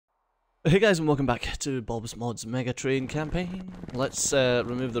Hey guys, and welcome back to Bob's Mods Mega Train campaign. Let's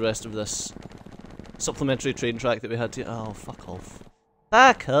remove the rest of this supplementary train track that we had to— oh, fuck off.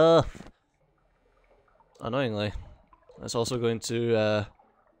 Fuck off! Annoyingly. It's also going to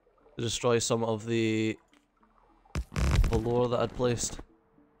destroy some of the lore that I'd placed.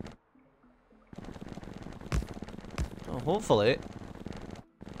 So hopefully—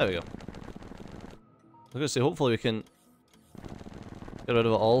 there we go. I was gonna say, hopefully we can get rid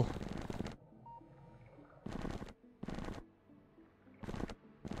of it all.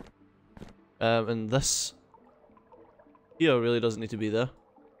 And this here really doesn't need to be there.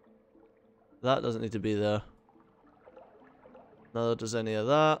 That doesn't need to be there. Neither does any of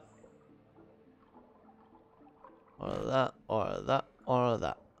that. Or that, or that, or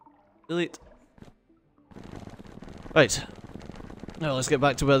that. Delete. Right. Now let's get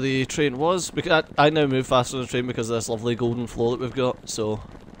back to where the train was. Because I now move faster than the train because of this lovely golden floor that we've got. So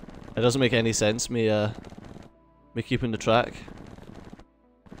it doesn't make any sense me keeping the track.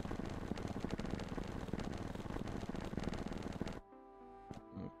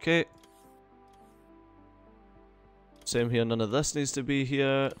 Okay. Same here, none of this needs to be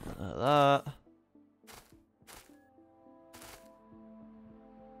here. None of that.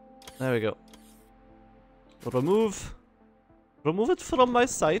 There we go. Remove it from my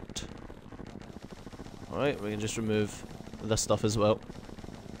sight. Alright, we can just remove this stuff as well.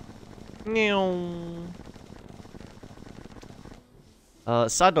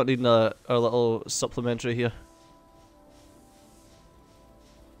 Sad not needing our little supplementary here.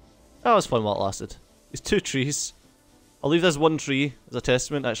 That was fun while it lasted. These two trees. I'll leave this one tree as a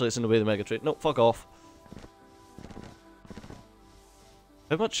testament. Actually, it's in the way of the Mega Train. Nope, fuck off.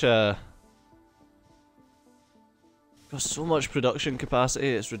 How much, got so much production capacity,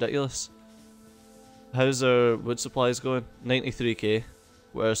 it's ridiculous. How's our wood supplies going? 93k.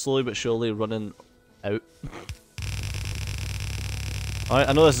 We're slowly but surely running out. Alright,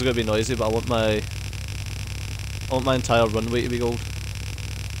 I know this is going to be noisy, but I want my entire runway to be gold.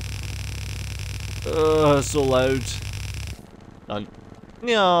 Ugh, so loud. Done.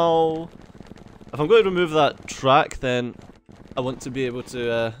 No. If I'm going to remove that track, then I want to be able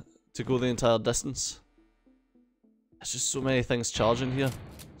to go the entire distance. There's just so many things charging here.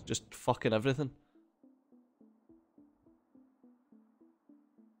 It's just fucking everything.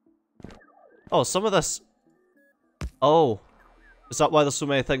 Oh, some of this... oh. Is that why there's so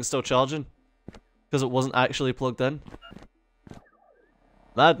many things still charging? Because it wasn't actually plugged in?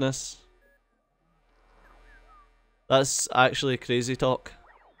 Madness. That's actually crazy talk.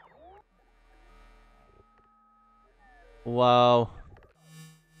 Wow.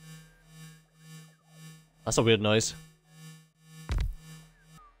 That's a weird noise.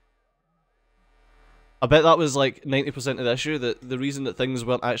 I bet that was like 90% of the issue, that the reason that things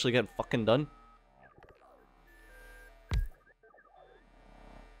weren't actually getting fucking done.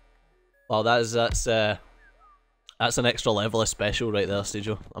 Wow, that's an extra level of special right there,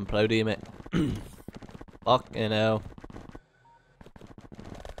 Steejo. I'm proud of you, mate. Fucking hell.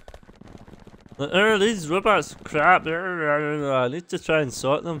 These robots crap. I need to try and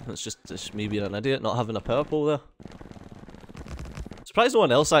sort them. It's just me being an idiot, not having a power pole there. Surprised no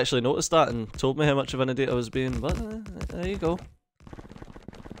one else actually noticed that and told me how much of an idiot I was being, but there you go.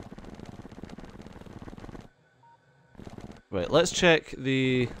 Right, let's check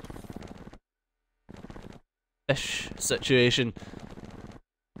the fish situation.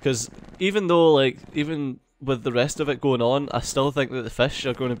 Because even though, like, even with the rest of it going on, I still think that the fish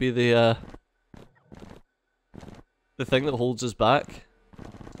are going to be the thing that holds us back.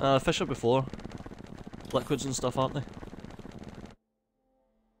 Fish are before liquids and stuff, aren't they?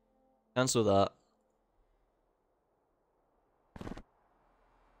 Cancel that.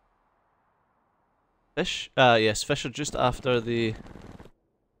 Fish? Yes, fish are just after the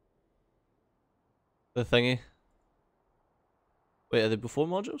thingy. Wait, are they before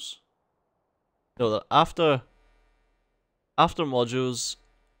modules? No, they're after modules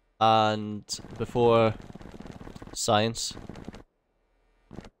and before science.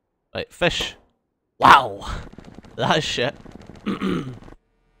 Right, fish. Wow! That shit. If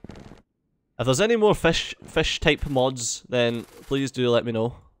there's any more fish type mods, then please do let me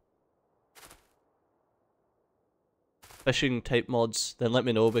know. Fishing type mods, then let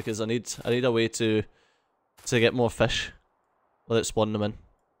me know, because I need a way to get more fish without spawning them in.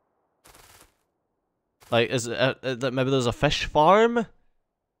 Like, is it maybe there's a fish farm?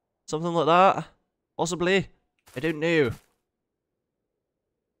 Something like that? Possibly? I don't know.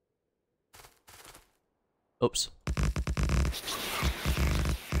 Oops.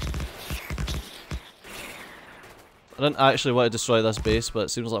 I didn't actually want to destroy this base, but it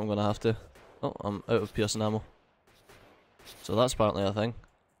seems like I'm gonna have to. Oh, I'm out of piercing ammo. So that's apparently a thing.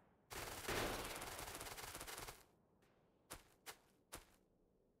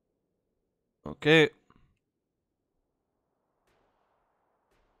 Okay.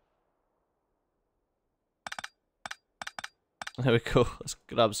 There we go. Let's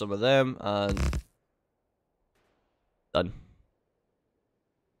grab some of them and done.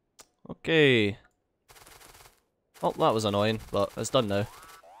 Okay. Oh, that was annoying, but it's done now.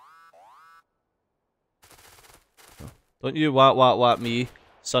 Don't you whack me,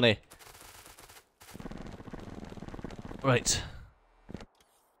 Sonny. Right.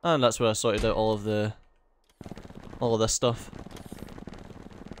 And that's where I sorted out all of this stuff.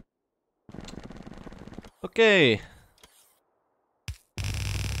 Okay.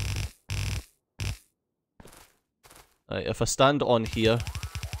 Right, if I stand on here,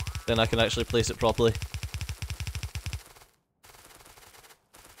 then I can actually place it properly.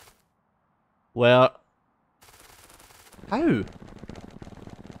 Where? How?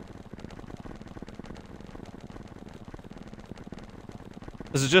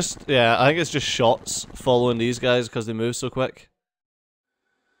 Is it just, yeah, I think it's just shots following these guys because they move so quick.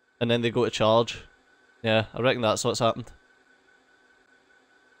 And then they go to charge. Yeah, I reckon that's what's happened.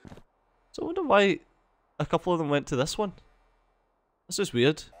 So I wonder why a couple of them went to this one. That's just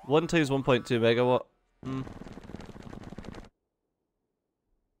weird. 1 times 1.2 megawatt.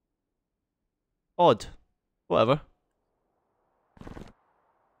 Odd. Whatever.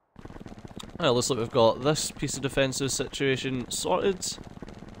 Well, looks like we've got this piece of defensive situation sorted.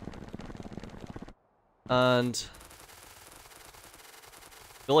 And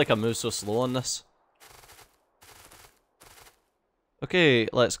I feel like I move so slow on this. Okay,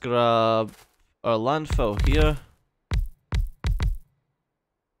 let's grab our landfill here.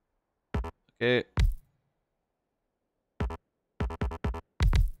 Okay.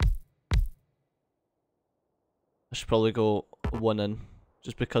 I should probably go 1 in,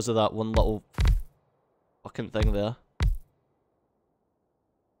 just because of that one little fucking thing there.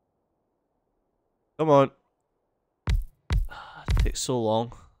 Come on. It takes so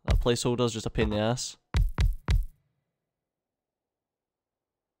long. That placeholder's just a pain in the ass.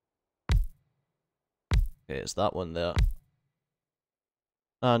 Okay, it's that one there.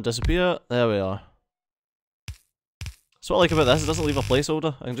 And disappear. There we are. That's what I like about this, it doesn't leave a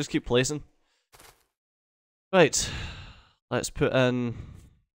placeholder. I can just keep placing. Right. Let's put in...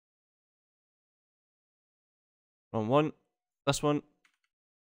 wrong one. This one.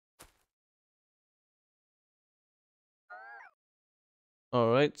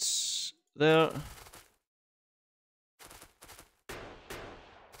 Alright. There.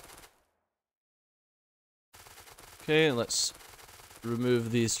 Okay, let's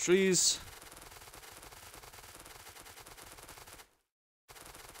remove these trees.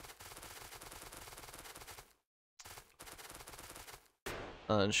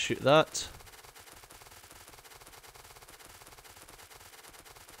 And shoot that.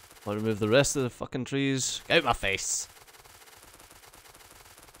 I'll remove the rest of the fucking trees. Get out my face!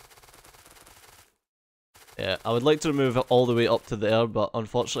 Yeah, I would like to remove it all the way up to there, but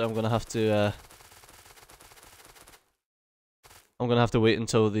unfortunately I'm gonna have to wait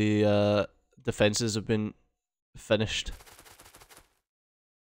until the defenses have been finished.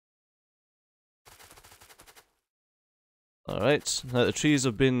 Alright, now the trees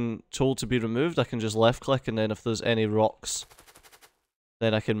have been told to be removed, I can just left click and then if there's any rocks,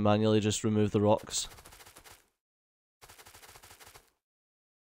 then I can manually just remove the rocks.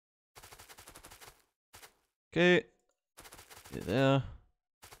 Okay, there.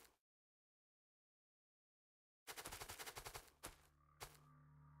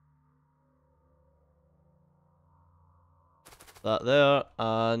 That there,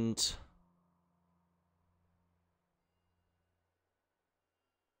 and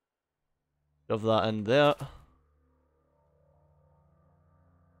shove that in there.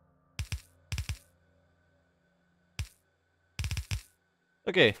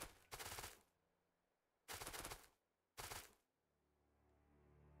 Okay.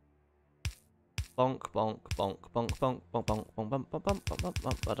 Bonk, bonk, bonk, bonk, bonk, bonk, bonk, bonk, bonk, bonk, bonk, bonk,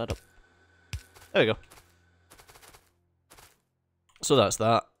 bonk, bonk. There we go. So that's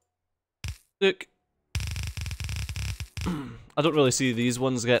that. Look. I don't really see these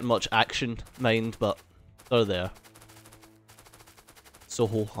ones getting much action, mind, but they're there. So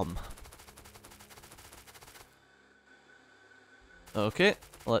ho hum. Okay,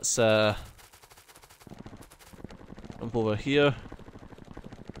 let's jump over here.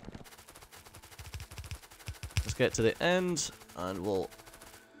 Let's get to the end, and we'll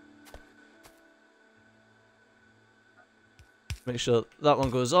Make sure that one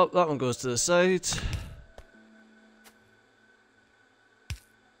goes up, that one goes to the side.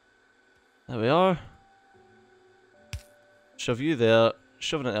 There we are. Shove you there,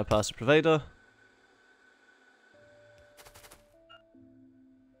 shove it into a passive provider.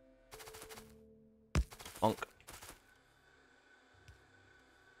 Bonk.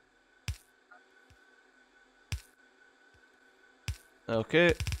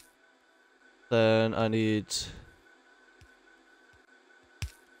 Okay. Then I need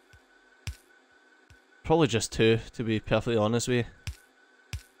probably just 2, to be perfectly honest with you.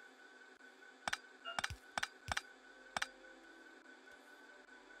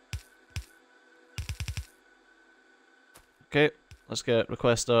 Okay, let's get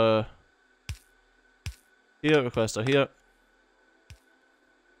requester here, requester here.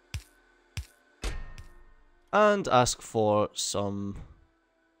 And ask for some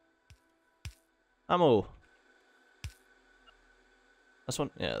ammo. This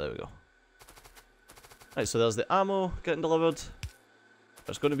one? Yeah, there we go. Right, so there's the ammo getting delivered.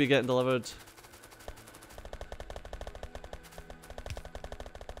 It's going to be getting delivered.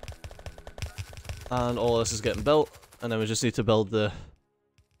 And all this is getting built. And then we just need to build the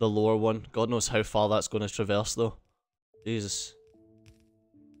lower one. God knows how far that's going to traverse though. Jesus.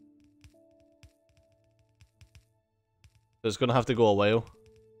 It's going to have to go a while.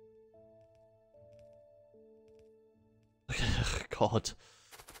 God.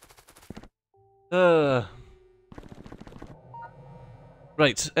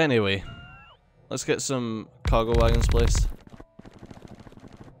 Right, anyway. Let's get some cargo wagons placed.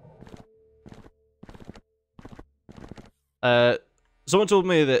 Someone told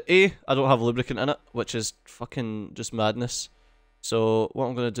me that I don't have lubricant in it, which is fucking just madness. So what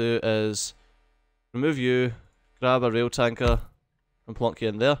I'm going to do is remove you, grab a rail tanker, and plonk you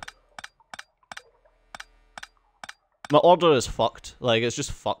in there. My order is fucked. Like, it's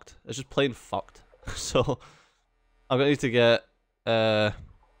just fucked. It's just plain fucked. So I'm going to need to get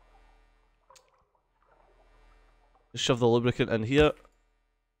shove the lubricant in here.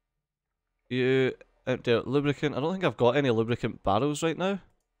 You empty out lubricant. I don't think I've got any lubricant barrels right now.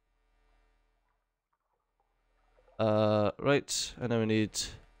 Right, and then we need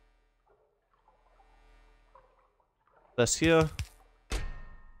this here.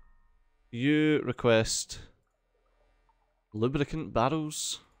 You request lubricant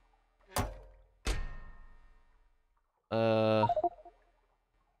barrels.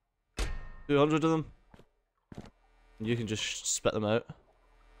 200 of them. And you can just spit them out.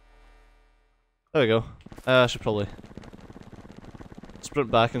 There we go. I should probably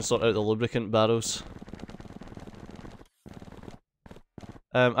sprint back and sort out the lubricant barrels.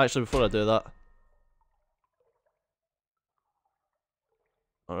 Actually, before I do that.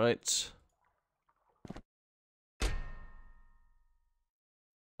 Alright.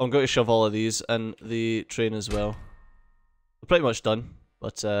 I'm going to shove all of these in the train as well. We're pretty much done,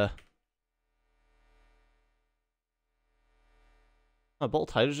 but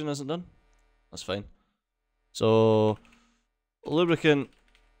bottled hydrogen isn't done. That's fine. So, lubricant,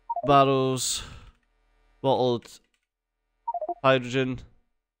 barrels, bottled hydrogen,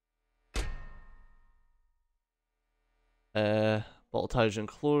 bottled hydrogen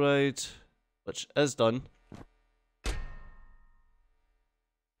chloride, which is done.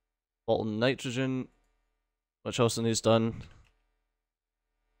 Bottled nitrogen, which also needs done.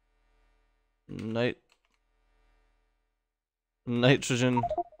 Nitrogen.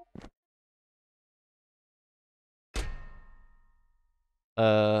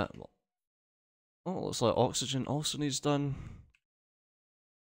 Oh, looks like oxygen also needs done.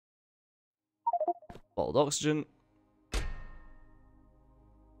 Bottled oxygen.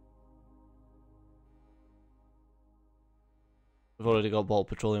 We've already got bottled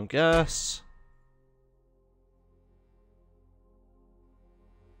petroleum gas.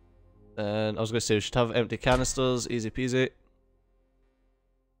 And I was going to say we should have empty canisters, easy peasy.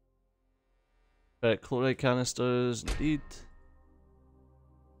 Ferric chloride canisters, indeed.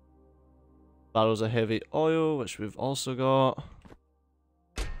 Barrels of heavy oil, which we've also got.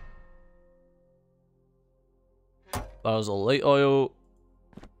 Barrels of light oil.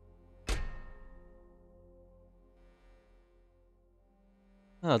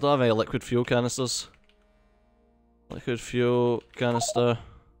 I don't have any liquid fuel canisters. Liquid fuel canister.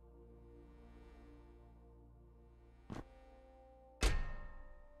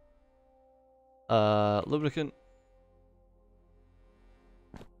 Lubricant.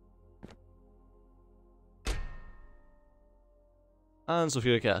 And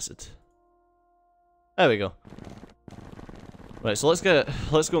sulfuric acid. There we go. Right, so let's go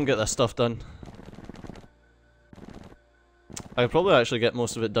and get this stuff done. I could probably actually get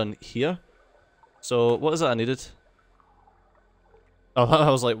most of it done here. So, what is it I needed? Oh,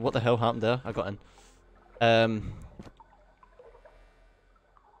 I was like, what the hell happened there? I got in.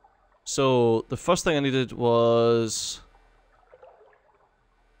 So, the first thing I needed was...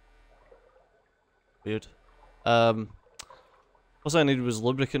 Weird. First thing I needed was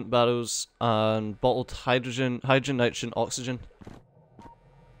lubricant barrels and bottled hydrogen, nitrogen, oxygen.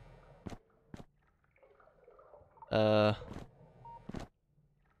 It's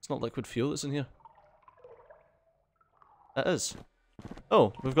not liquid fuel that's in here. It is.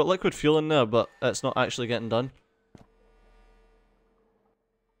 Oh, we've got liquid fuel in there, but it's not actually getting done.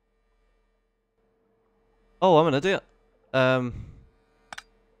 Oh, I'm an idiot. I don't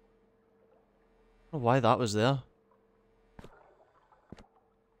know why that was there.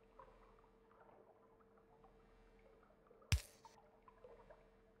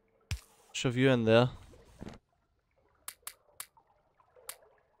 Shove you in there.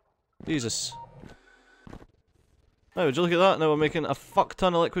 Jesus. Oh, would you look at that? Now we're making a fuck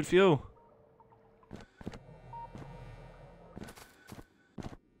ton of liquid fuel.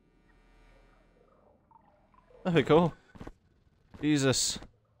 There we go. Jesus.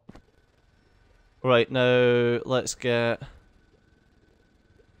 Right, now let's get...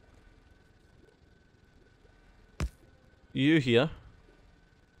 you here.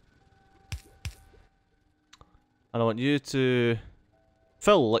 And I want you to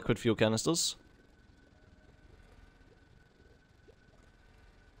fill liquid fuel canisters.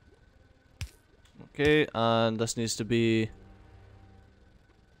 Okay, and this needs to be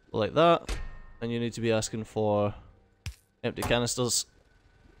like that. And you need to be asking for empty canisters.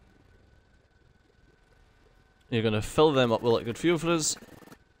 You're going to fill them up with liquid fuel for us.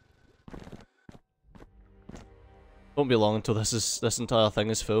 Won't be long until this entire thing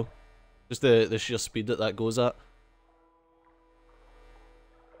is full. Just the sheer speed that goes at.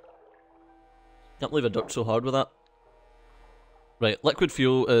 Can't believe I ducked so hard with that. Right, liquid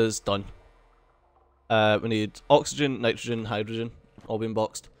fuel is done. We need oxygen, nitrogen, hydrogen, all being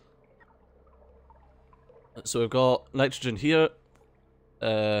boxed. So we've got nitrogen here.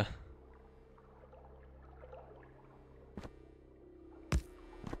 So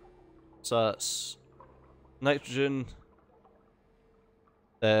that's nitrogen.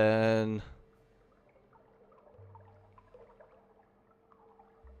 Then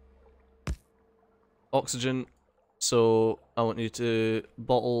oxygen. So I want you to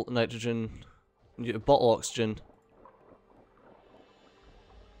bottle nitrogen. I want you to bottle oxygen.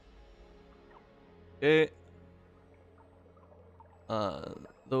 Okay.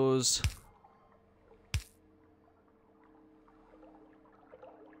 Those.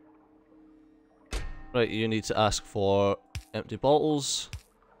 Right, you need to ask for empty bottles.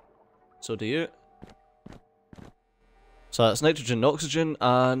 So do you. So that's nitrogen, oxygen,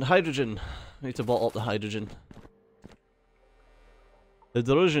 and hydrogen. We need to bottle up the hydrogen.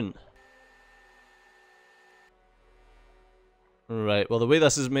 Hydrogen. Right, well the way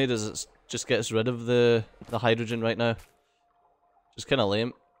this is made is it just gets rid of the hydrogen right now. Just kinda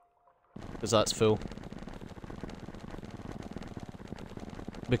lame. Because that's full.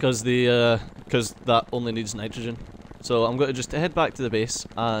 Because because that only needs nitrogen. So I'm going to just head back to the base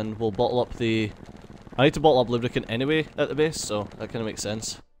and we'll bottle up the... I need to bottle up lubricant anyway at the base, so that kinda makes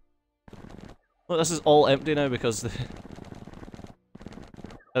sense. Look, this is all empty now because it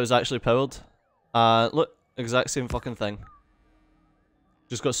was actually powered. Look, exact same fucking thing.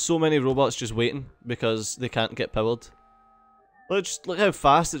 Just got so many robots just waiting because they can't get powered. Look how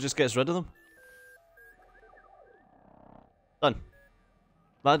fast it just gets rid of them. Done.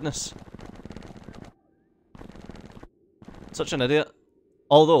 Madness. Such an idiot.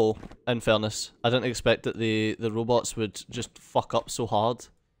 Although, in fairness, I didn't expect that the robots would just fuck up so hard.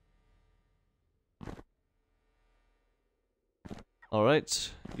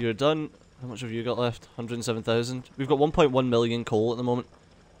 Alright, you're done. How much have you got left? 107,000. We've got 1.1 million coal at the moment.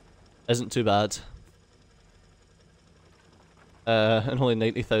 Isn't too bad. And only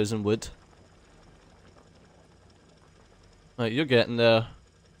 90,000 wood. Right, you're getting there.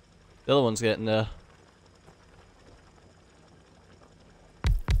 The other one's getting there.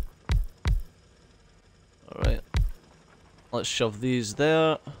 Alright. Let's shove these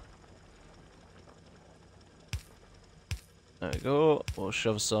there. There we go. We'll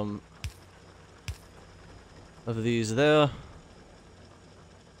shove some of these there.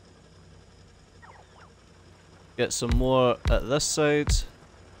 Get some more at this side.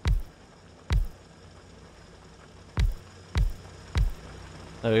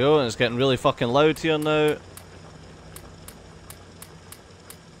 There we go, and it's getting really fucking loud here now.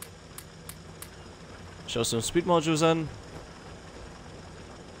 Shove some speed modules in.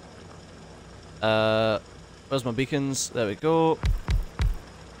 Where's my beacons? There we go.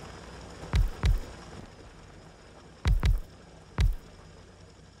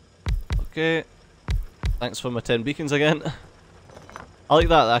 Okay. Thanks for my 10 beacons again. I like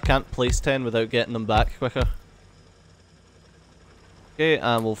that I can't place 10 without getting them back quicker. Okay,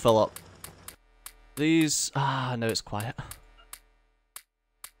 and we'll fill up these. Ah, now it's quiet.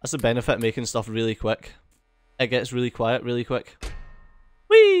 That's the benefit of making stuff really quick. It gets really quiet really quick.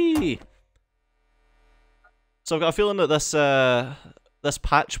 Whee! So I've got a feeling that this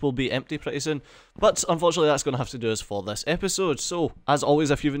patch will be empty pretty soon, but unfortunately that's going to have to do us for this episode. So, as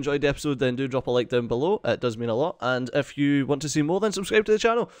always, if you've enjoyed the episode, then do drop a like down below. It does mean a lot, and if you want to see more, then subscribe to the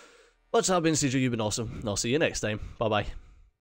channel. But I've been Steejo, you've been awesome, and I'll see you next time. Bye bye.